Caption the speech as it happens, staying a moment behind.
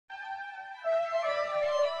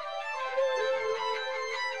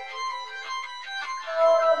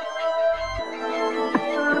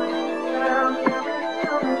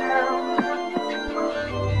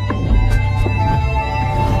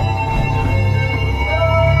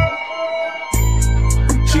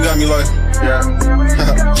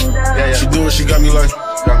She do it, she got me like,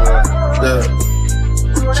 yeah.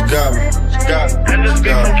 She got me.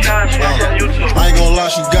 I ain't gonna lie,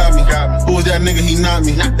 she got me. Who was that nigga? He not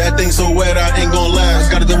me. That thing so wet, I ain't gonna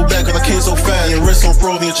last. Gotta double back cause I came so fast. Your wrist on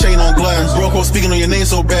frozen, your chain on glass. Broco speaking on your name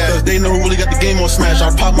so bad, cause they know who really got the game on smash.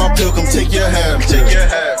 I pop my pill, come take your half.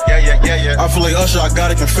 Yeah. I feel like Usher, I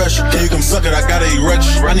got a confession. Can you come suck it? I got a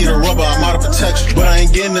erection. I need a rubber, I'm out of protection. But I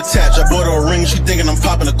ain't getting attached. I bought her a ring, she thinking I'm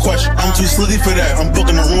popping a question. I'm too slithy for that. I'm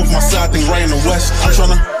booking a room for my side thing right in the west.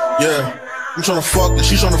 I'm tryna fuck her,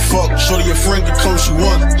 she tryna fuck. Shorty your friend can come if she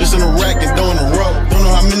wants. Just in a rack and throwing a rug. Don't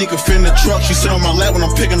know how many can fit in the truck. She sit on my lap when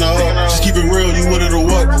I'm picking her up. Just keep it real, you with it or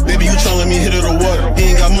what? Baby, you tryna let me hit it or what?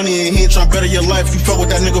 He ain't got money and he ain't tryna better your life. You fuck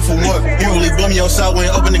with that nigga for what? He really bum me outside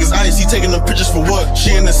when open niggas eyes. He taking them pictures for what?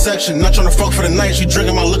 She in the section, not tryna fuck for the night. She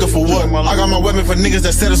drinking my liquor for what? I got my weapon for niggas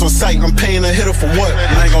that said it's on sight. I'm paying a hitter for what?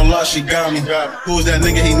 I ain't gonna lie, she got me. Who's that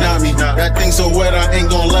nigga? He not me. That thing so wet, I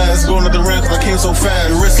ain't gonna last. Going up the ramp cause I came so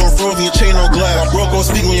fast. Your wrist on frozen, your chain on glass. Broke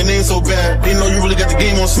speak when your name so bad. They know you really got the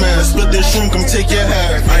game on smash. Split this room, come take your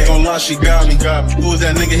half. I ain't gonna lie, she got me. Who was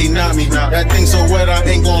that nigga? He not me. That thing so wet, I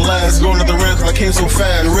ain't gonna last. Going up the ramp cause I came so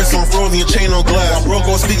fast. Your wrist on frozen, your chain on glass. Broke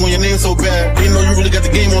speak when your name so bad. They know you really got the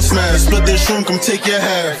game on smash. Split this room, come take your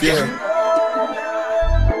half. Yeah.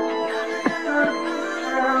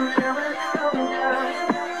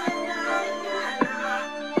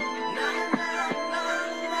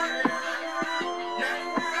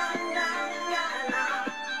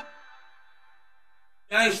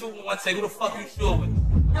 I ain't shooting one take. Who the fuck you shooting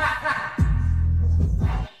with?